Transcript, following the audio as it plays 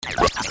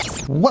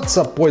What's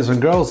up, boys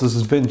and girls? This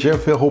is Vin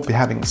Jeffrey. I hope you're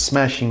having a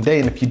smashing day,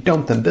 and if you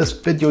don't, then this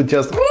video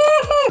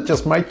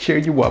just might cheer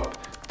you up.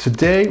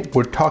 Today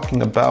we're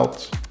talking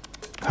about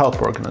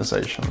help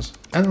organizations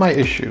and my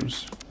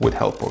issues with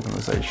help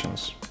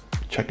organizations.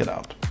 Check it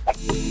out.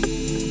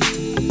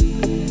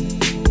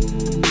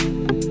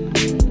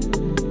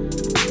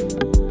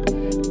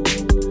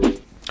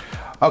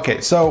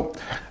 Okay, so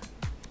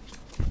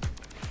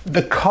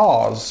the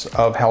cause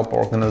of help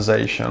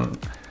organization,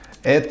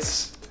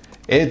 it's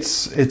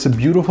a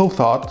beautiful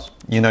thought.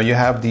 You know, you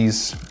have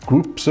these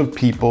groups of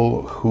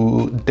people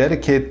who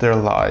dedicate their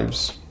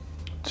lives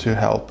to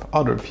help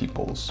other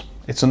people's.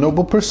 It's a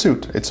noble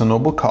pursuit. It's a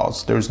noble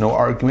cause. There's no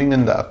arguing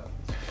in that.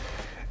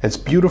 It's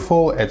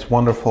beautiful, it's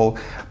wonderful,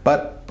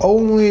 but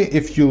only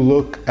if you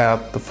look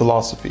at the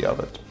philosophy of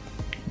it.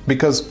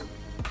 Because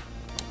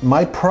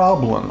my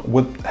problem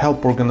with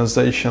help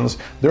organizations,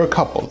 there are a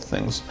couple of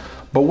things.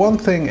 But one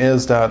thing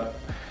is that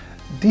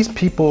these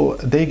people,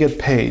 they get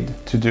paid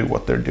to do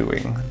what they're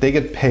doing. They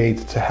get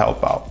paid to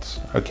help out,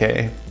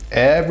 okay?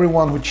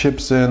 Everyone who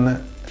chips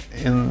in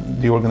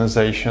the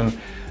organization,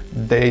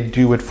 they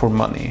do it for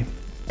money,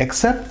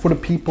 except for the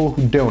people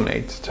who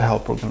donate to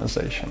help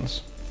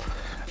organizations.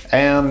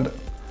 And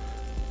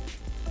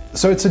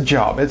so it's a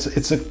job,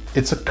 it's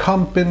a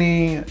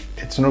company,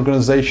 it's an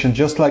organization,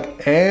 just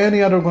like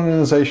any other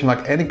organization,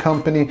 like any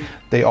company.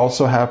 They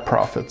also have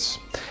profits,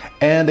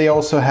 and they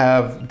also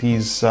have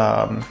these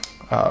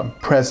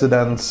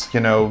presidents, you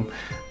know,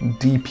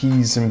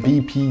 DPs and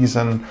VPs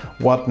and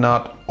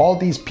whatnot, all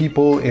these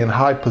people in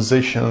high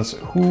positions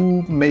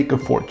who make a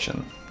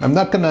fortune. In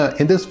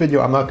this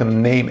video, I'm not gonna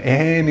name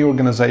any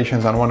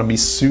organizations. I don't wanna be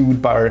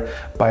sued by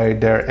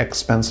their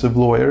expensive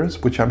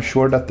lawyers, which I'm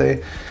sure that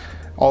they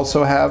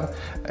also have.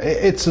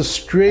 It's a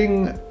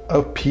string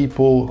of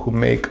people who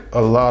make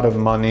a lot of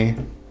money,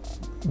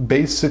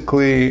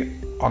 basically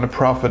on a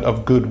profit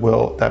of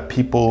goodwill that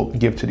people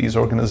give to these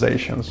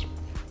organizations.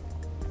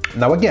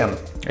 Now again,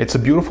 it's a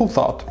beautiful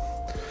thought,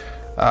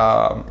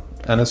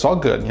 and it's all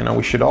good. You know,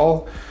 we should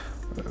all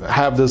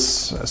have this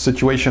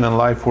situation in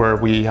life where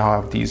we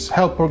have these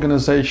help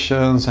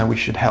organizations and we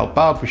should help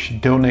out, we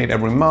should donate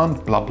every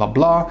month, blah, blah,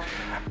 blah.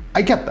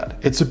 I get that.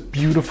 It's a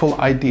beautiful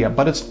idea,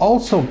 but it's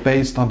also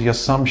based on the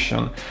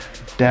assumption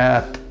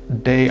that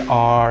they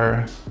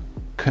are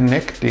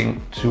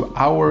connecting to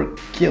our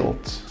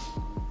guilt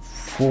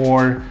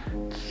for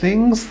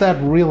things that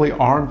really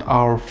aren't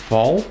our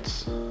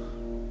fault.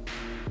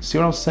 See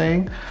what I'm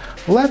saying?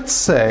 Let's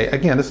say,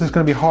 again, this is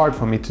going to be hard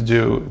for me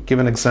to give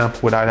an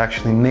example without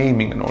actually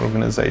naming an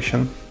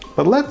organization,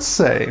 but let's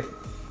say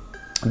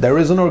there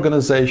is an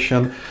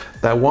organization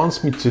that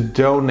wants me to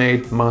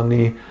donate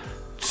money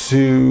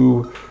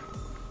to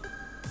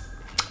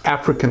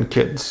African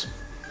kids.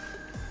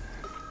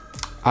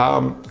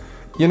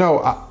 You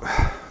know,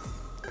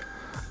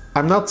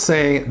 I'm not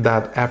saying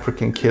that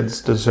African kids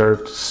deserve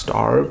to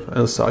starve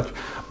and such,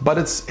 but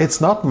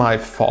it's not my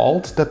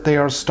fault that they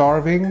are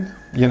starving.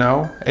 You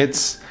know,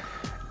 it's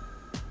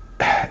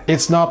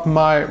not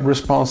my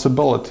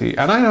responsibility.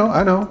 And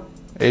I know,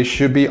 it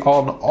should be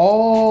on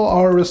all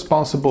our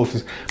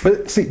responsibilities.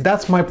 But see,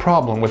 that's my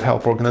problem with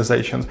help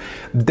organizations.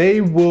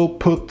 They will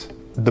put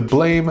the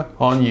blame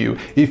on you.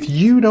 If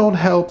you don't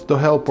help the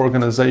help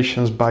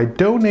organizations by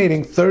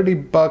donating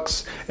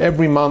 $30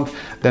 every month,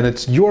 then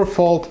it's your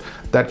fault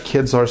that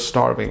kids are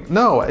starving.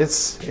 No,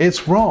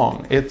 it's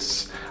wrong.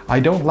 I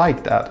don't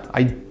like that.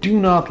 I do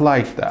not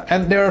like that.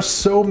 And there are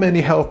so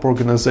many help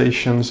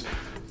organizations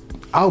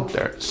out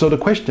there. So the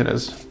question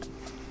is,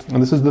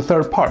 and this is the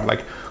third part,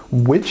 like,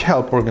 which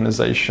help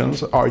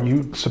organizations are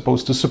you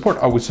supposed to support?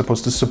 Are we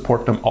supposed to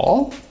support them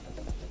all?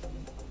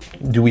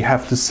 Do we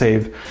have to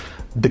save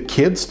the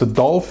kids, the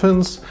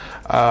dolphins,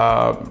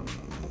 the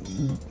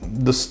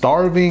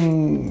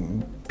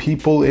starving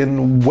people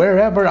in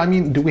wherever? I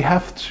mean, do we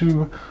have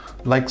to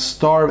like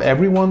starve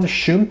everyone?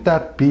 Shouldn't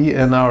that be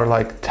in our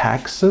like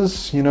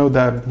taxes? You know,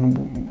 that,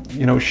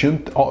 you know,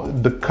 shouldn't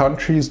the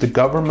countries, the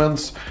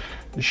governments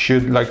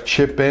should like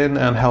chip in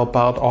and help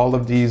out all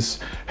of these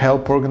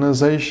help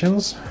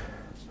organizations?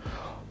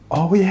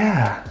 Oh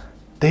yeah,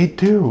 they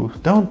do,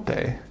 don't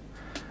they?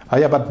 Oh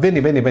yeah, but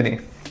Vinny,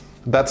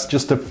 that's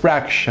just a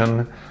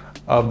fraction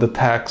of the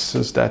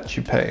taxes that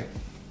you pay.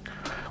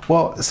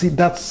 Well, see,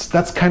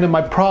 that's kind of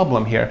my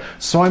problem here.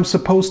 So I'm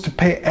supposed to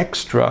pay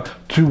extra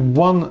to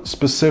one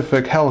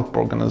specific help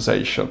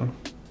organization.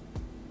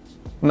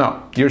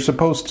 No, you're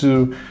supposed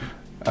to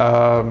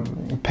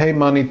pay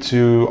money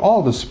to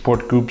all the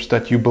support groups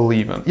that you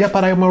believe in. Yeah,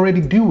 but I'm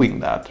already doing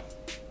that.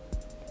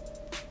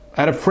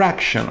 At a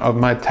fraction of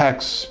my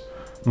tax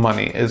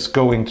money is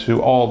going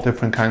to all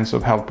different kinds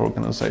of help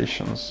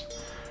organizations.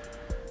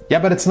 Yeah,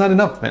 but it's not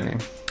enough, Vinny.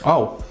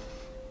 Oh.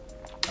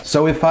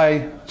 So if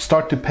I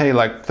start to pay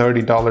like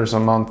 $30 a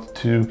month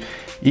to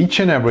each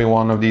and every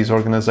one of these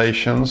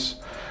organizations,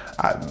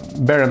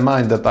 bear in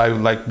mind that I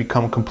would like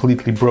become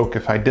completely broke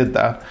if I did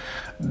that,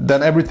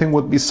 then everything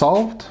would be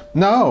solved?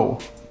 No,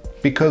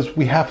 because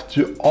we have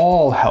to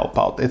all help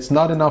out. It's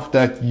not enough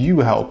that you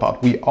help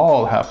out, we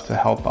all have to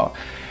help out.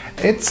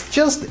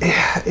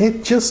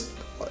 it just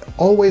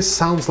always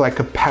sounds like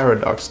a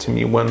paradox to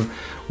me when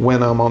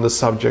I'm on the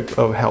subject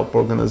of help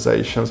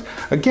organizations.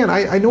 Again,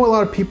 I know a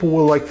lot of people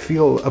will like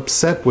feel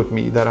upset with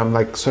me that I'm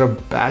like sort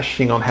of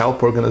bashing on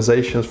help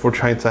organizations for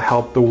trying to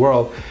help the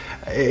world.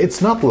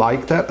 It's not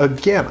like that.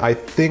 Again, I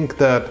think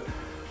that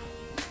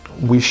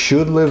we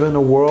should live in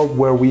a world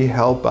where we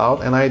help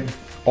out, and I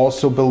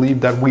also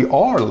believe that we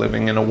are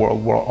living in a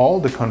world where all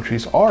the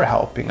countries are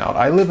helping out.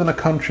 I live in a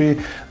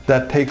country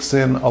that takes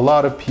in a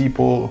lot of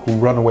people who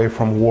run away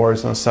from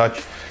wars and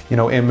such, you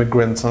know,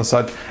 immigrants and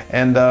such,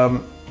 and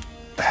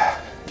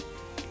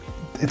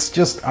it's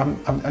just,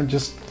 I'm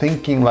just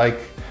thinking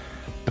like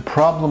the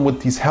problem with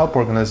these help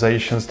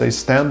organizations, they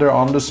stand there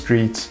on the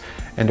streets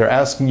and they're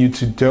asking you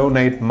to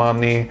donate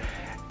money,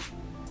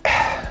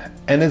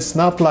 and it's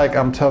not like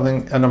I'm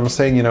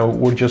saying, you know,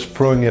 we're just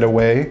throwing it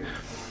away.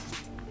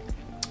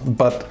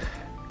 But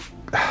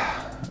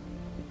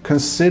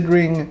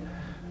considering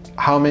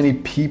how many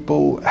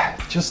people,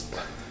 just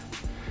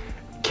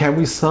can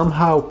we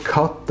somehow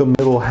cut the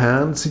middle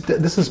hand? See,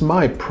 this is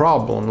my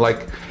problem.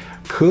 Like,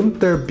 couldn't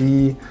there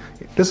be,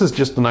 this is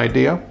just an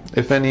idea.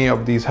 If any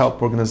of these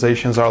help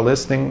organizations are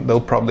listening, they'll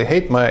probably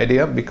hate my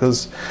idea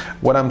because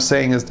what I'm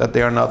saying is that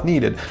they are not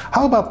needed.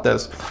 How about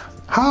this?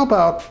 How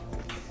about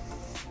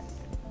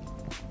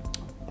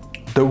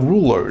the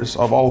rulers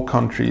of all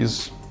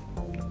countries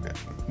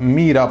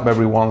meet up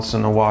every once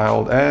in a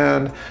while,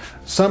 and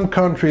some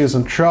country is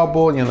in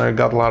trouble, you know,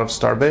 got a lot of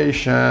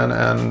starvation,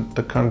 and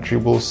the country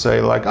will say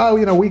like, oh,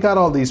 you know, we got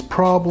all these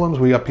problems,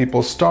 we got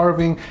people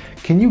starving,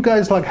 can you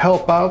guys like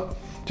help out,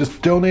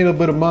 just donate a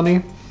bit of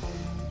money?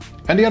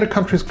 And the other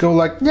countries go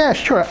like, yeah,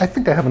 sure, I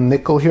think I have a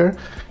nickel here,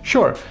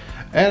 sure.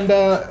 And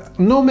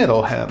no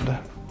middle hand,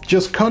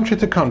 just country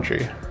to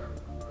country.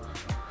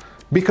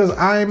 Because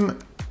I'm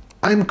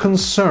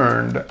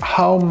concerned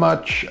how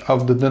much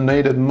of the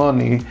donated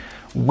money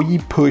we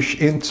push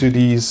into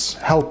these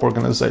help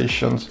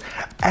organizations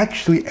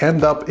actually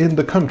end up in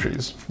the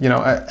countries, you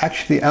know,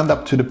 actually end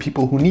up to the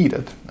people who need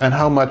it, and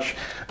how much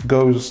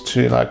goes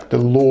to like the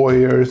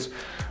lawyers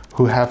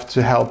who have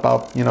to help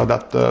out, you know,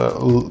 that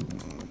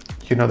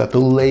the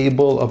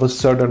label of a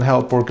certain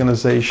help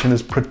organization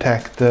is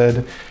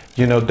protected,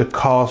 you know, the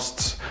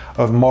costs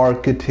of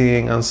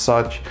marketing and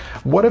such.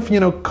 What if, you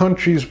know,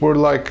 countries were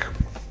like,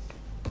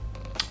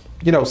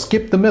 you know,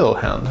 skip the middle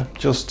hand.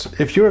 Just,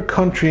 if you're a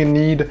country in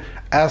need,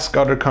 ask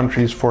other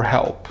countries for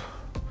help.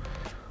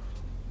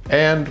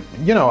 And,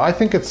 you know, I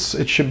think it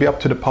should be up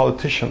to the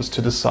politicians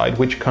to decide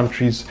which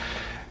countries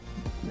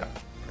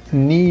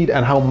need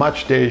and how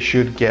much they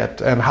should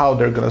get and how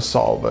they're going to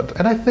solve it.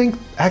 And I think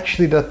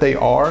actually that they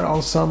are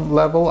on some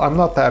level. I'm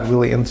not that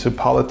really into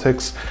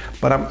politics,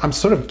 but I'm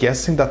sort of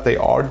guessing that they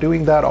are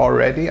doing that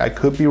already. I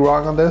could be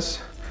wrong on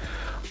this.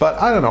 But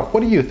I don't know,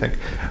 what do you think?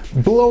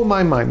 Blow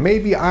my mind,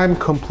 maybe I'm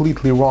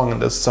completely wrong on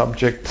this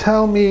subject.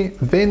 Tell me,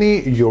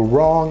 Vinny, you're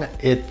wrong,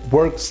 it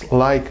works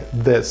like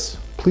this.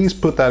 Please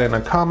put that in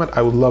a comment,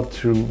 I would love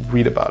to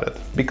read about it.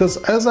 Because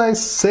as I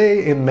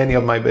say in many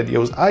of my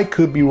videos, I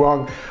could be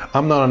wrong,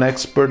 I'm not an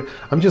expert,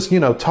 I'm just, you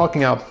know,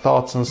 talking out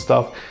thoughts and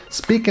stuff.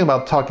 Speaking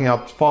about talking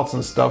out thoughts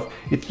and stuff,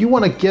 if you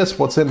want to guess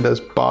what's in this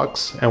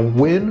box and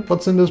win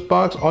what's in this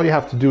box, all you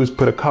have to do is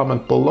put a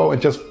comment below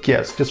and just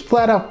guess, just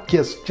flat out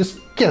guess, just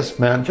guess,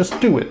 man, just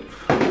do it.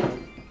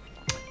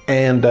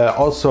 And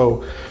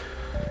also,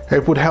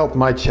 it would help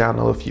my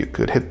channel if you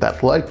could hit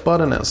that like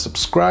button and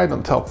subscribe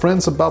and tell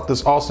friends about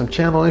this awesome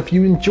channel. If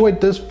you enjoyed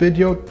this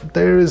video,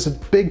 there is a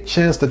big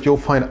chance that you'll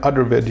find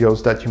other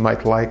videos that you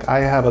might like.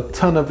 I have a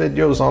ton of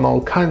videos on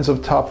all kinds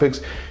of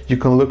topics. You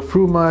can look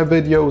through my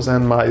videos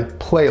and my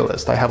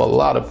playlist. I have a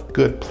lot of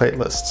good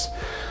playlists.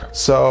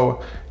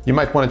 So you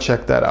might want to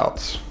check that out.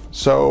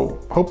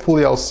 So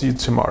hopefully I'll see you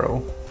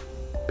tomorrow.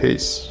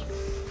 Peace.